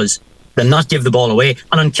shout, because they'll not give the ball away.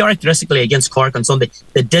 And uncharacteristically against Cork on Sunday,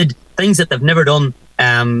 they did things that they've never done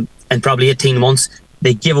in probably 18 months.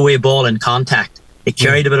 They give away ball in contact. They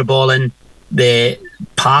carried a bit of ball in. The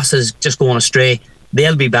passes just going astray.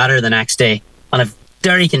 They'll be better the next day. And if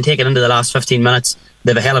Derry can take it into the last 15 minutes,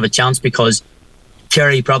 they have a hell of a chance, because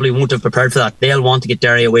Kerry probably won't have prepared for that. They'll want to get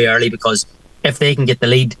Derry away early, because if they can get the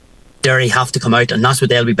lead Derry have to come out, and that's what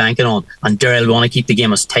they'll be banking on. And Derry will want to keep the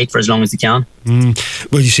game as tight for as long as they can.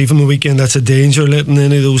 Well, you see from the weekend, that's a danger letting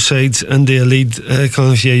any of those sides in the lead.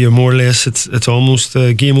 You're more or less, it's almost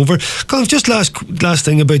game over. Just last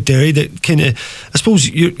thing about Derry, that kind of, I suppose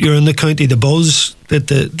you're in the county, the buzz that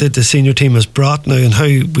the senior team has brought now, and how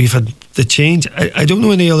we've had the change. I don't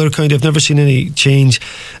know any other county, I've never seen any change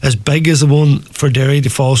as big as the one for Derry to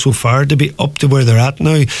fall so far, to be up to where they're at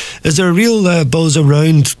now. Is there a real buzz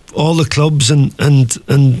around all the clubs and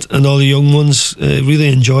all the young ones really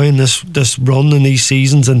enjoying this run in these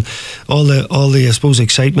seasons, and all the I suppose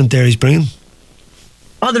excitement Derry's bringing?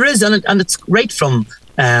 Oh, there is, and it's right from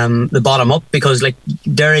the bottom up, because like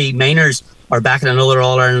Derry Minors are back in another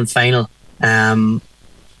All-Ireland final.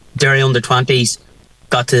 Derry under-20s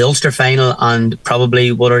got to the Ulster final, and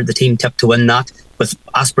probably were the team tipped to win that, with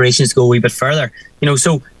aspirations to go a wee bit further.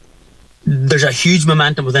 So there's a huge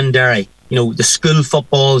momentum within Derry. The school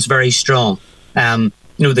football is very strong.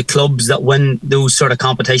 The clubs that win those sort of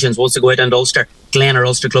competitions, once they go out into Ulster, Glen are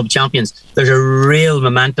Ulster club champions. There's a real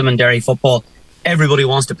momentum in Derry football. Everybody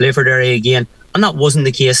wants to play for Derry again, and that wasn't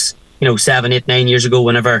the case 7, 8, 9 years ago,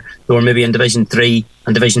 whenever they were maybe in Division 3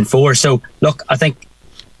 and Division 4. So look, I think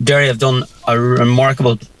Derry have done a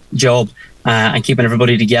remarkable job in keeping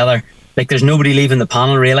everybody together. Like, there's nobody leaving the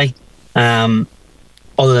panel really, other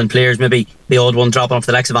than players, maybe the odd one dropping off.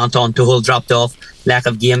 The likes of Anton Tuchel dropped off, lack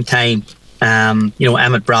of game time.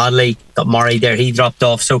 Emmett Bradley got married there, he dropped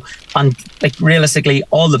off. So, and like realistically,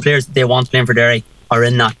 all the players that they want playing for Derry are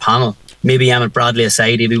in that panel. Maybe Emmett Bradley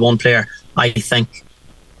aside, he'll be one player I think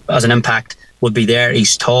as an impact would be there.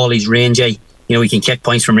 He's tall, he's rangy, he can kick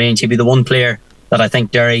points from range. He'd be the one player that I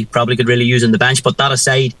think Derry probably could really use on the bench. But that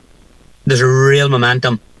aside, there's a real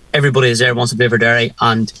momentum. Everybody is there, wants to play for Derry,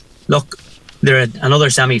 and look, they're at another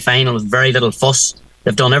semi-final with very little fuss.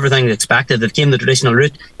 They've done everything expected. They've came the traditional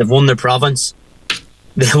route. They've won their province.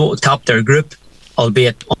 They topped their group,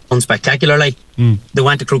 albeit unspectacularly. They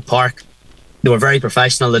went to Croke Park. They were very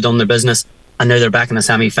professional. They've done their business, and now they're back in a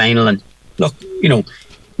semi-final. And look,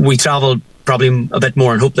 we travelled probably a bit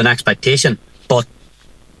more in hope than expectation, but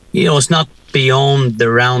it's not beyond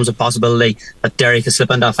the realms of possibility that Derry could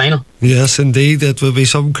slip into a final. Yes, indeed, it will be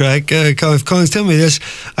some crack. Collins, tell me this.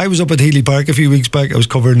 I was up at Healy Park a few weeks back. I was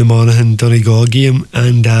covering the Monaghan Donegal game,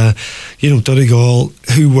 and Donegal,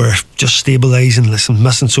 who were just stabilising,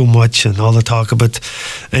 missing so much, and all the talk about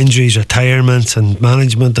injuries, retirements and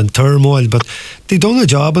management and turmoil, but they done a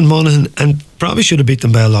job in Monaghan and probably should have beat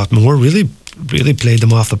them by a lot more. Really played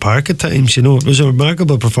them off the park at times. It was a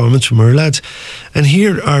remarkable performance from our lads. And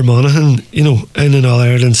here are Monaghan, in an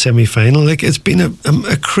All-Ireland semi-final. Like, it's been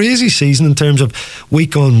a crazy season in terms of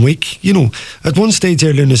week on week. At one stage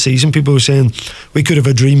earlier in the season, people were saying we could have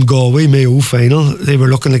a dream Galway Mayo final. They were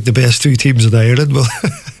looking like the best two teams in Ireland. Well,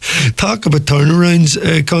 talk about turnarounds,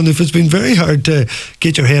 Conniff. It's been very hard to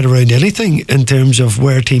get your head around anything in terms of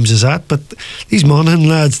where teams is at, but these Monaghan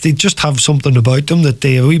lads, they just have something about them that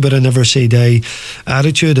they have a wee bit of never say die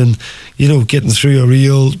attitude, and getting through a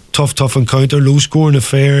real tough encounter, low scoring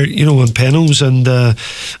affair, on penalties, and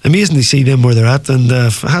amazing to see them where they're at, and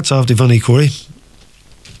hats off to Vinnie Corey.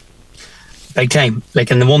 Big time.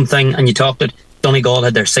 And the one thing, and you talked it, Donegal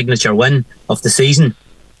had their signature win of the season.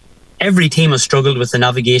 Every team has struggled with the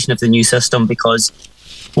navigation of the new system, because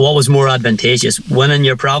what was more advantageous, winning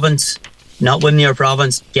your province, not winning your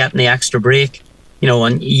province, getting the extra break,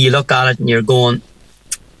 and you look at it and you're going,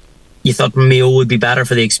 you thought Mayo would be better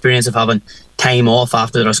for the experience of having time off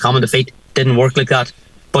after the Roscommon defeat. Didn't work like that.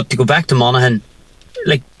 But to go back to Monaghan,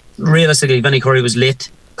 realistically, Vinnie Curry was late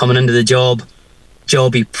coming into the job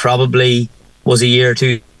he probably was a year or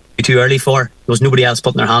two too early for. There was nobody else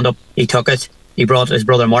putting their hand up. He took it. He brought his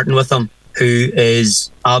brother Martin with him, who is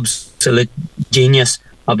absolute genius.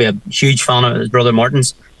 I'll be a huge fan of his brother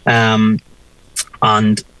Martin's. And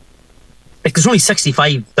there's only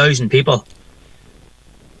 65,000 people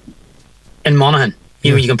in Monaghan.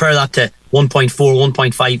 You compare that to 1.4,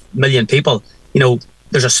 1.5 million people.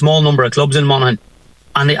 There's a small number of clubs in Monaghan,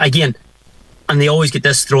 and they always get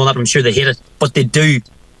this thrown at them. I'm sure they hate it, but they do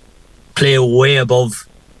play way above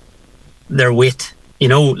their weight.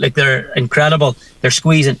 They're incredible. They're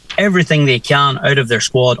squeezing everything they can out of their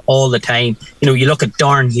squad all the time. You look at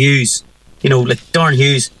Darren Hughes. Darren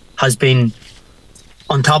Hughes has been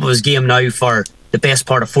on top of his game now for the best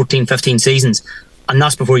part of 14, 15 seasons. And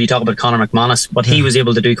that's before you talk about Conor McManus, what he was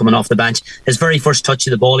able to do coming off the bench. His very first touch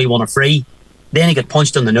of the ball, he won a free. Then he got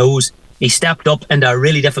punched on the nose. He stepped up into a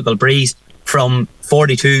really difficult breeze from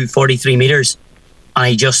 42, 43 metres, and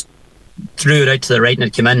he just threw it out to the right, and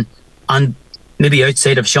it came in. And maybe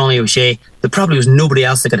outside of Shawnee O'Shea, there probably was nobody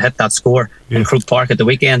else that could hit that score in Croke Park at the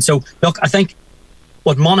weekend. So, look, I think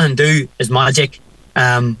what Monaghan do is magic,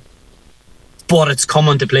 but it's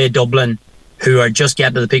coming to play Dublin, who are just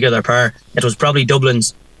getting to the peak of their power. It was probably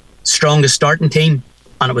Dublin's strongest starting team,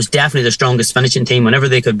 and it was definitely the strongest finishing team whenever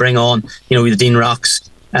they could bring on, the Dean Rocks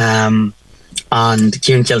and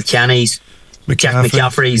Kieran Kilkenny's, Jack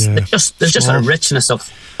McCaffrey's. Yeah. There's just a richness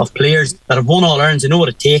of players that have won All-Irelands. They know what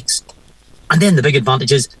it takes. And then the big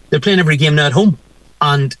advantage is they're playing every game now at home,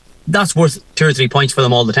 and that's worth 2 or 3 points for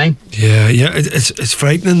them all the time. Yeah, it's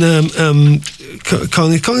frightening.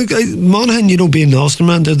 Connie, Monaghan, being Ulster,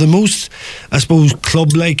 man, they're the most, I suppose,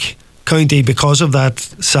 club-like county because of that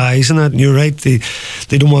size and that. And you're right, they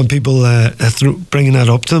don't want people bringing that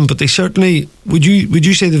up to them, but they certainly would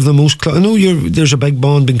you say they're the most I know there's a big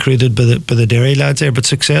bond being created by the Derry lads there, but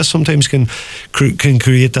success sometimes can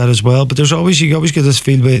create that as well. But you always get this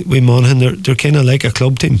feel with Monaghan, they're kind of like a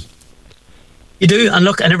club team. You do, and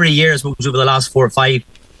look, and every year, I suppose, over the last 4 or 5,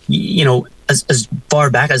 as far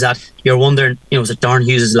back as that, you're wondering, was it Darren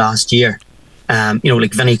Hughes' last year?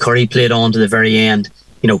 Like Vinnie Curry played on to the very end.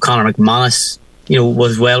 Conor McManus,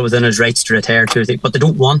 was well within his rights to retire 2 or 3, but they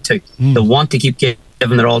don't want to. They want to keep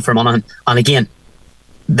giving their all for Monaghan. And again,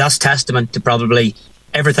 that's testament to probably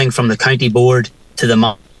everything from the county board to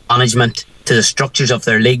the management to the structures of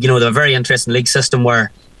their league. They have a very interesting league system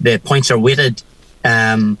where the points are weighted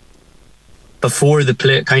before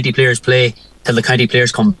the county players play till the county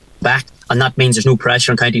players come back, and that means there's no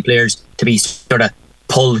pressure on county players to be sort of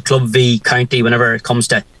pulled club v county whenever it comes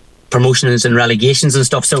to promotions and relegations and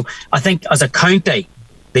stuff. So I think as a county,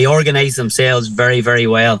 they organise themselves very, very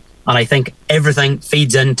well, and I think everything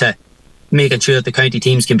feeds into making sure that the county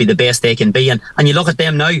teams can be the best they can be. And you look at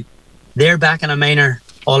them now, they're back in a minor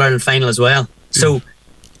All-Ireland final as well. So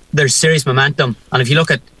there's serious momentum. And if you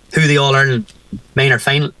look at who the All-Ireland minor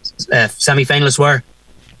final semi-finalists were,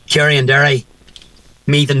 Kerry and Derry,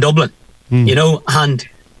 Meath and Dublin, and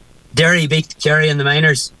Derry beat Kerry in the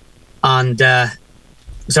minors, and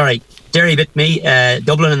Derry beat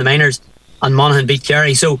Dublin in the minors, and Monaghan beat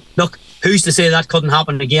Kerry. So look, who's to say that couldn't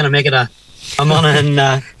happen again and make it a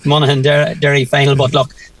Monaghan Derry final? But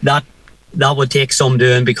look, that would take some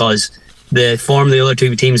doing, because the form the other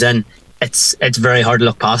two teams in, it's very hard to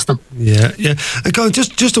look past them. Yeah. And Colin,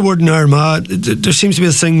 just a word in Armagh. There seems to be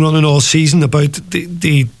a thing running all season about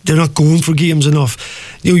they're not going for games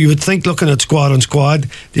enough. You would think, looking at squad on squad,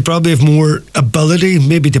 they probably have more ability,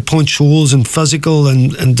 maybe to punch holes and physical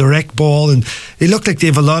and direct ball, and they look like they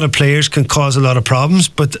have a lot of players, can cause a lot of problems,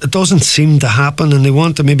 but it doesn't seem to happen, and they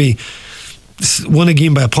want to maybe won a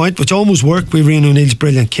game by a point, which almost worked with Rian O'Neill's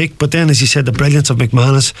brilliant kick. But then, as you said, the brilliance of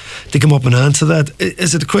McManus to come up and answer that.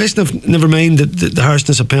 Is it a question of, never mind the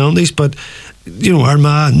harshness of penalties, but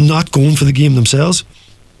Armagh not going for the game themselves?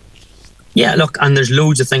 Yeah, look, and there's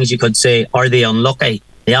loads of things you could say. Are they unlucky?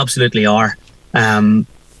 They absolutely are. Like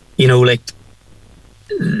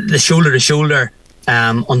the shoulder to shoulder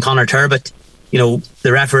on Conor Turbot,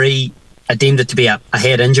 the referee deemed it to be a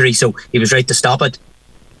head injury, so he was right to stop it.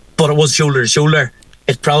 But it was shoulder to shoulder.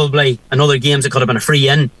 It's probably in other games it could have been a free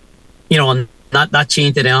in, and that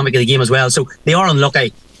changed the dynamic of the game as well. So they are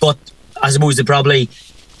unlucky, but I suppose they probably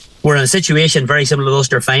were in a situation very similar to the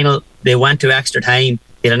Ulster final. They went to extra time,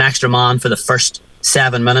 they had an extra man for the first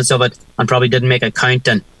 7 minutes of it, and probably didn't make it count.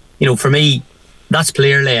 And for me, that's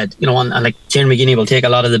player led. And like Kieran McGinney will take a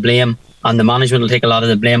lot of the blame, and the management will take a lot of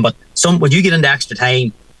the blame. But when you get into extra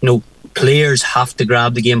time, players have to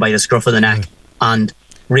grab the game by the scruff of the neck, and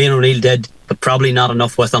Rian O'Neill did, but probably not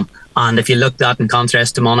enough with them. And if you look at that in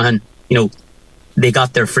contrast to Monaghan, they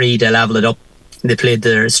got their free to level it up. They played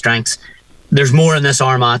their strengths. There's more in this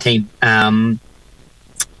Armagh team.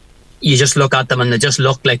 You just look at them and they just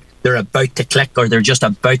look like they're about to click, or they're just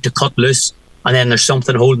about to cut loose, and then there's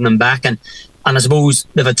something holding them back. And I suppose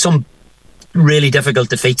they've had some really difficult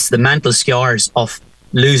defeats. The mental scars of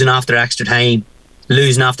losing after extra time,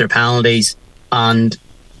 losing after penalties, and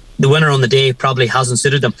the winner on the day probably hasn't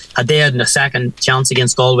suited them. Had they had a second chance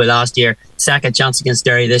against Galway last year, second chance against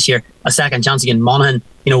Derry this year, a second chance against Monaghan,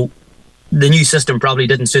 the new system probably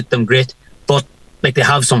didn't suit them great. But like, they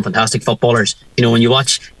have some fantastic footballers. When you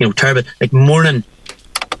watch, Turbot, like Murnan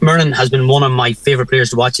has been one of my favourite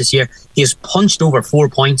players to watch this year. He has punched over 4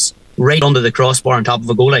 points right under the crossbar on top of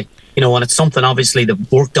a goalie. And it's something obviously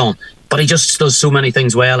they've worked on. But he just does so many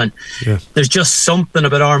things well, and there's just something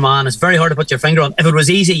about Armagh. It's very hard to put your finger on. If it was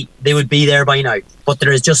easy, they would be there by now. But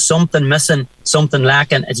there is just something missing, something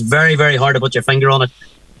lacking. It's very, very hard to put your finger on it.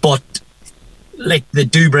 But like, they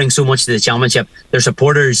do bring so much to the championship. Their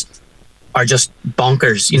supporters are just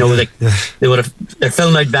bonkers. You know, they're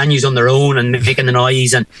filling out venues on their own and making the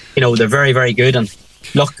noise, and you know, they're very, very good. And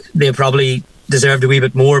look, they probably deserved a wee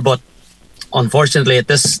bit more, but unfortunately, at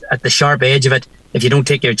the sharp edge of it, if you don't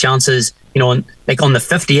take your chances, you know, like on the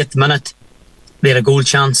 58th minute, they had a goal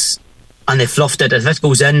chance and they fluffed it. If it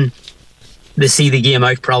goes in, they see the game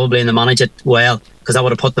out probably and they manage it well, because that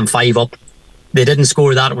would have put them 5 up. They didn't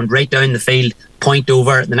score that. It went right down the field, point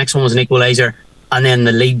over. The next one was an equaliser, and then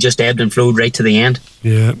the league just ebbed and flowed right to the end.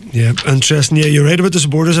 Yeah, interesting. Yeah, you're right about the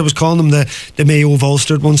supporters. I was calling them the Mayo of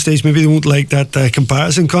Ulster at one stage. Maybe they won't like that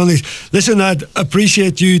comparison, Conley. Listen, lad,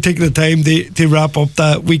 appreciate you taking the time to wrap up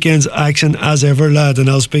that weekend's action as ever, lad, and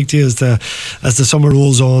I'll speak to you as the summer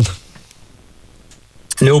rolls on.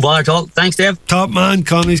 No bother at all. Thanks, Dave. Top man,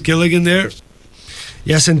 Conley Gilligan there.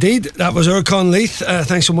 Yes, indeed. That was our Con Leith.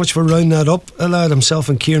 Thanks so much for rounding that up, lad. Himself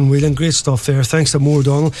and Kieran Whelan. Great stuff there. Thanks to Mo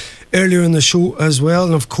O'Donnell earlier in the show as well.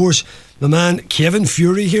 And of course, the man Kevin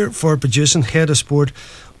Fury here for producing, head of sport,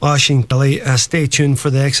 Oisín Kelly. Stay tuned for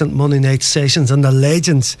the excellent Monday night sessions and the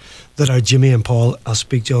legends that are Jimmy and Paul. I'll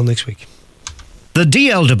speak to you all next week. The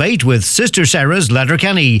DL Debate with Sister Sarah's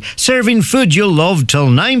Letterkenny, serving food you'll love till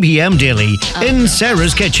 9 p.m. daily in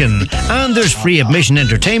Sarah's Kitchen. And there's free admission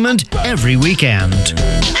entertainment every weekend.